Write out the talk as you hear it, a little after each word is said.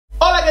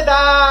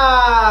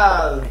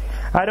tal?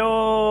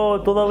 Alô,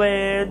 tudo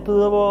bem?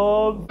 Tudo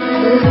bom?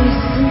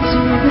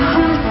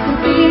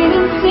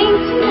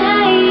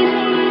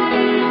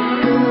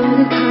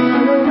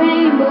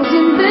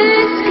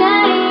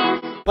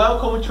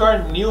 Welcome to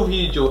our new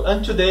video,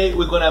 and today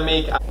we're gonna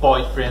make a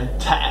boyfriend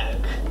tag.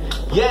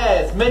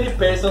 Yes, many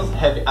persons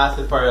have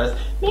asked for us,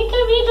 make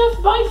a video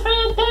of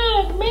boyfriend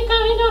tag, make a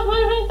video of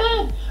boyfriend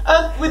tag.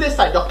 And we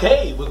decided,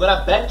 okay, we're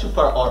gonna back to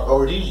for our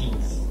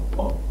origins.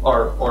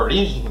 Our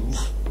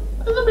origins.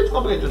 It's a bit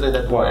complicated to say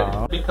that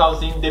word.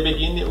 Because in the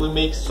beginning we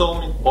make so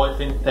many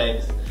boyfriend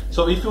tags.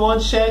 So if you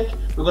want to check,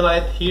 we're gonna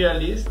let here a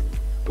list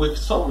with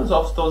some of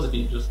those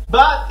videos.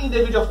 But in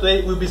the video of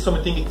today will be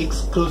something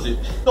exclusive.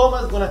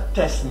 Thomas is gonna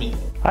test me.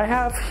 I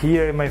have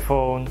here in my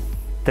phone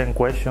 10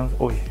 questions.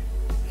 Oh,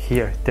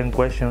 here 10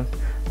 questions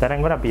that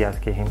I'm gonna be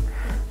asking him.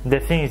 The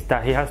thing is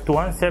that he has to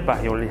answer,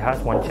 but he only has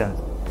one chance.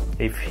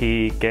 If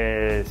he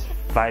gets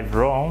 5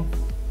 wrong,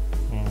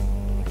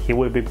 he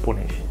will be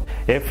punished.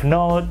 If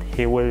not,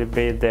 he will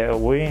be the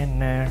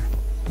winner.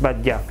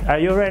 But yeah, are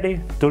you ready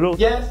to look?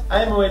 Yes,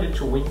 I am ready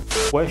to win.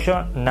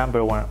 Question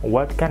number 1.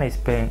 What can I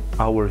spend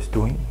hours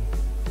doing?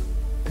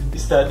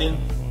 Studying.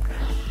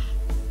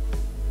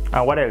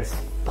 And what else?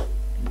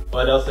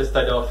 What else I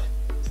start off?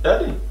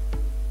 Studying.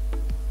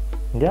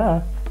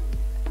 Yeah.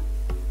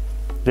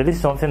 There is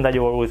something that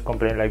you always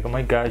complain, like, oh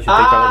my gosh, you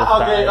take a lot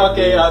of time.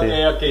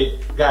 Okay.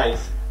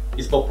 Guys,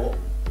 it's Popo.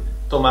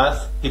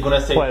 Tomás, he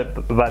gonna say, well,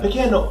 but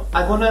Pequeno,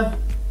 I'm gonna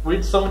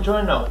read some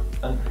journal.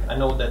 And I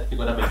know that he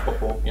gonna make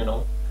Popo, you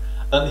know.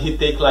 And he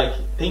take like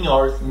 10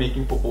 hours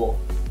making Popo.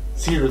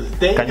 Seriously,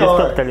 10 hours. Can you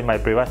stop telling my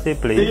privacy,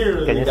 please?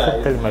 Seriously, can you guys.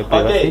 Stop telling my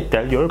privacy? Okay.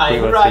 Tell your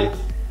privacy. I'm right.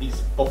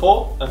 It's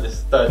Popo and the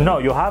study. No,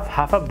 you have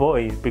half a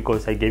voice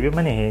because I gave you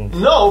many hints.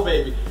 No,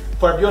 baby.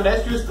 For be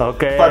honest, you study.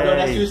 Okay. For be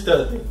honest, you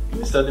study.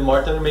 You study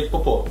more than you make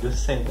Popo.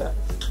 Just saying that.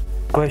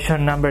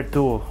 Question number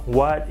 2.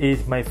 What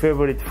is my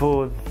favorite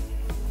food?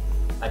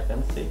 I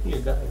can't say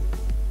here, guys.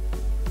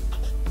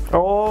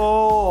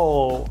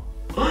 Oh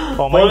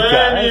my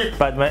gosh!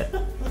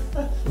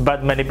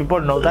 But many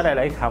people know that I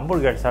like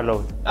hamburgers a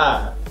lot.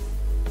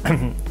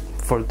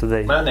 For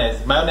today.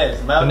 Mayonnaise.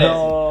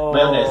 No.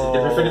 Mayonnaise. The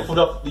preferred food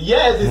of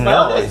it's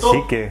mayonnaise. It's so,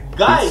 chicken.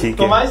 guys, It's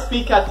Tomás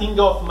speak a thing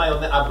of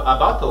mayonnaise, a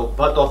bottle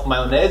of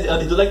mayonnaise,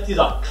 and he do like this.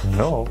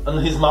 No.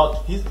 And his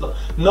mouth,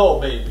 no,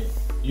 baby.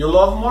 You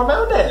love more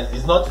mayonnaise.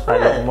 It's not fair.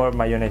 I love more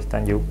mayonnaise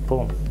than you.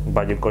 Boom.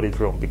 But you got it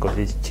wrong because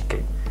it's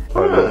chicken.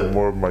 I love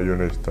more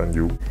mayonnaise than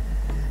you.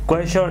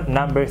 Question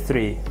number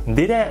 3.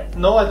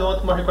 No, I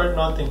don't want to record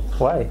nothing.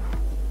 Why?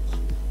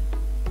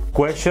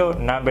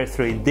 Question number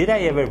 3. Did I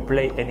ever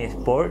play any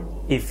sport?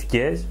 If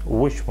yes,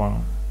 which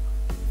one?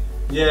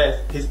 Yes,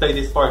 he's played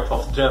this sport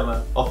of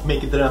drama, of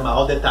make drama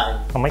all the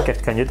time. Oh my gosh,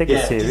 can you take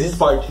it serious? This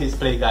sport he's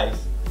played, guys.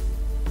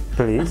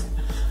 Please?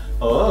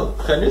 Oh,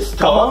 can you stop?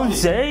 Come on,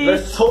 say You're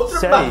so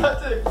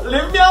dramatic.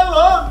 Leave me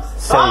alone.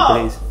 Say,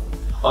 please.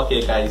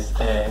 Okay, guys.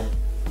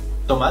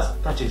 Tomás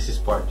practices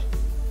sport.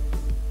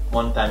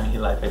 One time in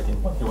his life, I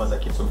think, when he was a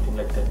kid, something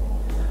like that.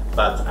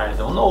 But I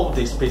don't know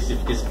the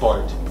specific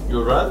sport.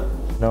 You run?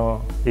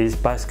 No, it's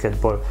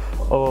basketball.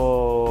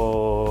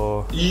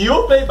 Oh.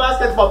 You play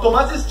basketball.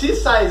 Tomás is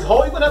this size. How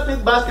are you gonna play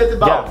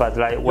basketball? Yeah, but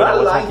like when I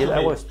was a kid,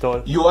 I was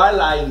tall. You are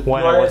lying.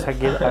 When I was a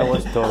kid, I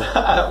was tall.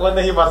 When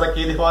he was a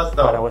kid, he was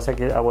tall. When I was a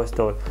kid, I was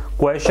tall.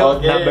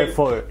 Question number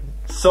 4.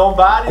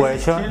 Somebody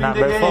Question is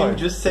number the 4. Game,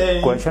 just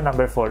saying. Question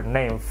number 4.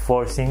 Name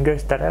 4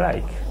 singers that I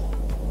like.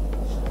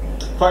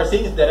 4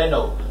 singers that I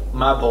know.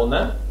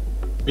 Madonna,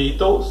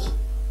 Beatles,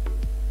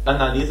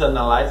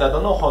 Analyze. I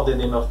don't know how the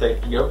name of the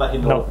girl, but he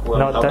knows who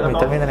I'm talking about.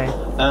 Tell me the name.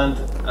 And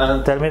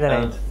tell me the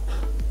name.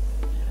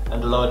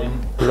 And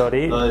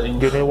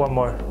Lorin. You need one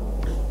more.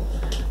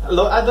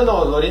 I don't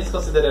know. Lorin is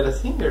considered a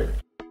singer.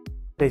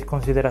 Is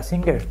considered a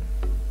singer?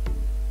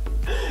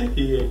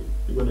 Yeah,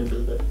 you're gonna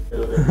do that.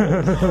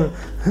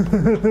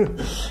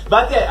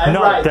 But yeah, I'm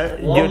right.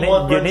 You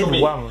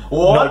need one.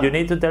 No, you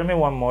need to tell me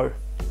one more.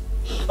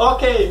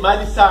 Okay,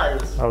 Miley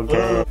Cyrus.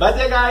 Okay. But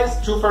yeah, guys,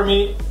 2 for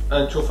me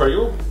and 2 for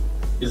you.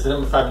 Is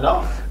number 5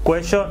 now?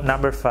 Question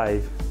number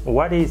 5.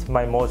 What is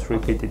my most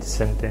repeated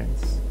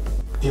sentence?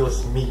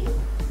 Deus mío.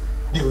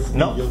 Deus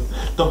No. mío.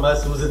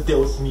 Tomás uses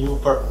Deus mío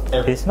for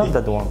everything. It's not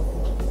that one.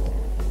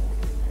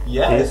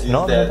 Yes, it's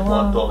not that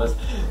one, Tomás.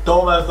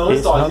 Tomás, don't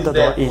it's stop. not It's that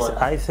that one. one.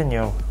 It's I,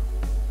 Señor.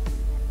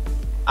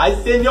 Ay,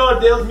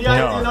 Señor, Deus mío, ay,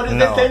 Señor is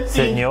the same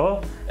thing.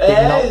 Señor.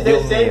 It's the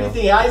same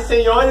thing. Ay,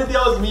 Señor e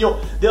Deus mío.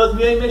 Deus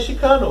mío é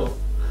mexicano.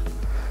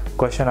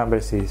 Question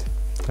number 6.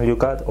 You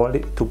got only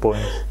 2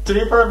 points.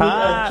 3 for me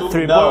and 2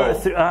 3 no.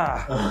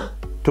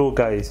 2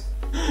 guys.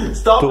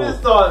 Stop 2. this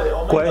story.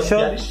 Oh my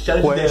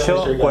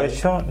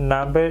Question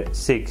number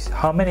 6.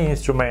 How many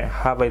instruments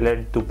have I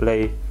learned to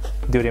play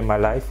during my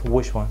life?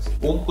 Which ones?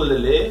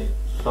 Ukulele,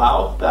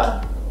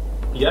 flauta,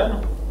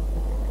 piano.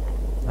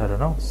 I don't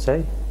know.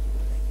 Say.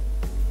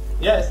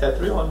 Yes, that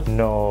 3 ones.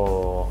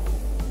 No.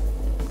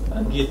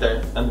 And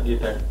guitar.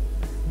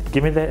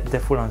 Give me the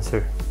full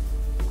answer.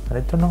 I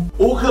need to know.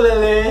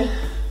 Ukulele,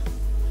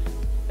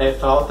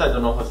 flauta, I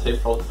don't know how to say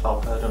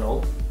flauta, I don't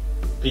know.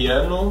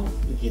 piano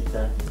e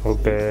guitar.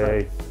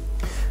 Okay.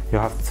 You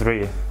have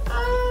 3.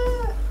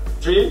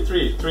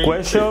 Three.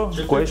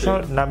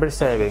 Question number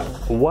 7.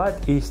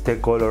 What is the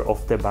color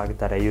of the bag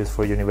that I use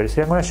for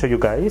university? I'm gonna show you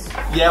guys.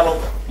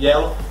 Yellow.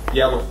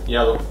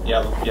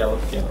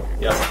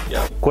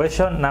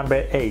 Question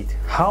number 8.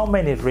 How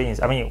many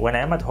rings? I mean, when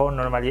I'm at home,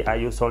 normally I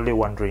use only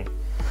 1 ring.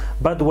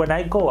 But when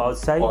I go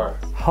outside, 4.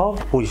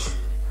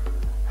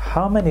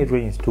 How many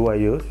rings do I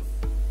use?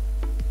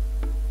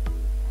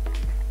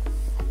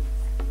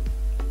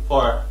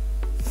 4.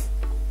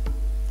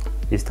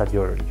 Is that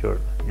your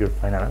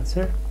final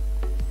answer?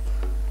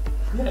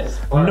 Yes.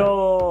 4.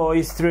 No,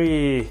 it's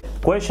 3.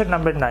 Question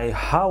number 9.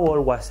 How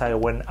old was I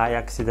when I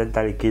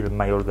accidentally killed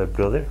my older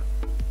brother?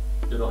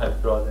 You don't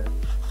have brother.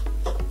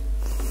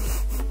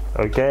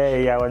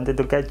 Okay, I wanted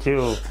to catch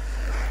you.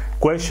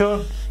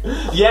 Question?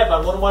 Yeah,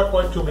 but 1 more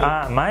point to me.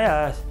 My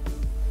ass.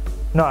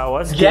 No, I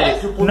was kidding.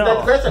 Yes, you put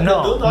that question.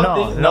 No, don't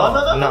call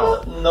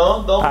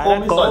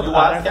me so you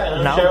ask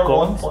and now share 1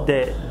 comes point.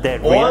 the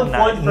real 1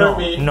 point for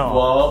me.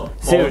 No.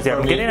 Seriously,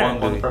 I'm getting 1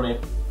 point angry. for me.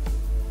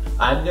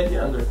 I'm getting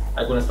angry.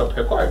 I'm gonna stop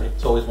recording.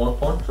 So it's 1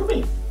 point for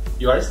me.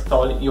 You are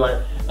stalling. You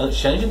are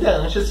changing the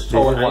answers. So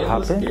This is what I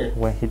was happens here.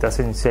 when he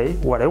doesn't say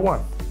what I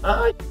want.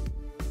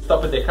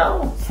 Stop the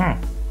count.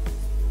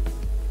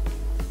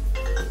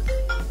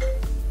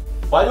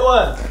 What do you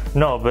want?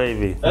 No,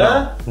 baby.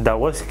 Huh? No, that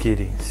was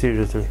kidding.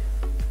 Seriously.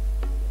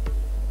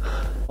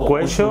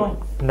 Question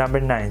number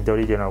 9, the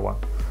original one.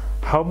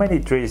 How many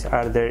trees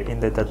are there in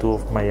the tattoo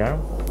of my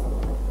arm?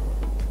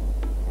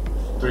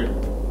 3.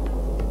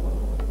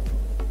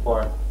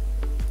 4.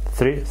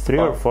 3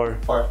 or 4?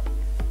 4.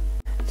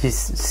 He's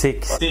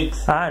 6.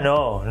 6.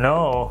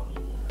 No.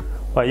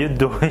 What are you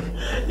doing?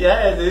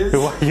 Yeah, it is.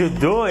 What are you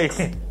doing?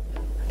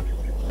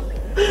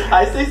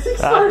 I say 6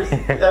 first.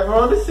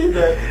 Everyone will see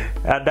that.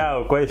 And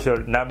now,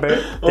 question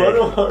number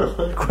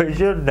 10.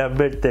 Question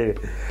number 10.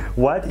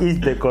 What is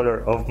the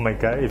color of my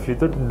car? If you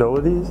don't know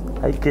this,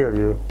 I kill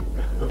you.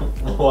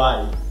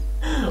 Why?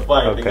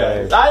 Okay.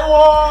 Guys? I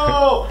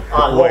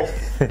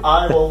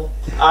won't.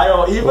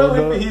 Even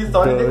if he's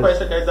starting the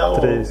question, guys, I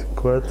won't. 3,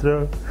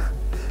 4,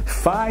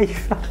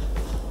 5.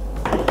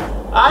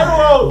 I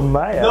won't.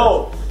 Maya.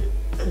 No.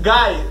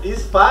 Guys,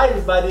 it's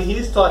 5, but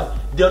he started.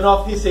 The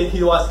enough he said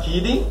he was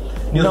kidding.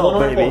 No,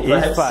 baby, I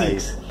it's have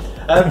 5. 6.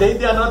 And then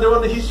the another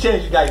one he's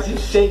changed, guys.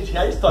 He's changed.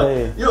 Here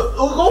started. You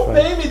go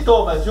pay me,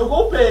 Thomas. You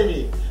go pay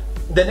me.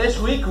 The next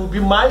week will be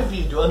my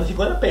video, and he's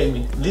gonna pay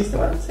me. Listen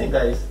what I'm saying,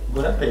 guys. He's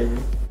gonna pay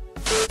me.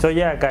 So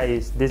yeah,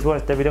 guys, this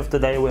was the video of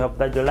today. We hope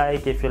that you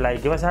like. If you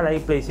like, give us a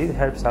like, please. It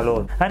helps a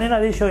lot. And in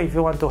addition, if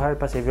you want to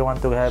help us, if you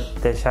want to help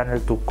the channel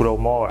to grow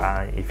more,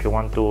 and if you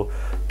want to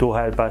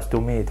help us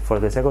to meet for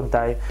the second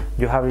time,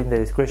 you have in the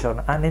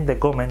description and in the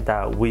comment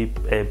that we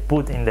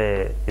put in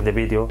the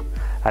video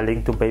a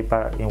link to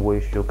PayPal in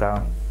which you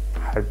can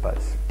help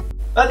us.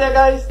 But yeah,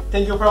 guys,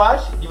 thank you for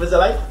watching. Give us a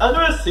like, and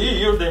we'll see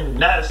you in the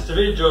next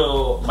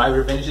video. My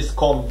revenge is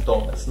coming,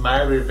 Thomas.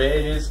 My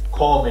revenge is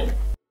coming.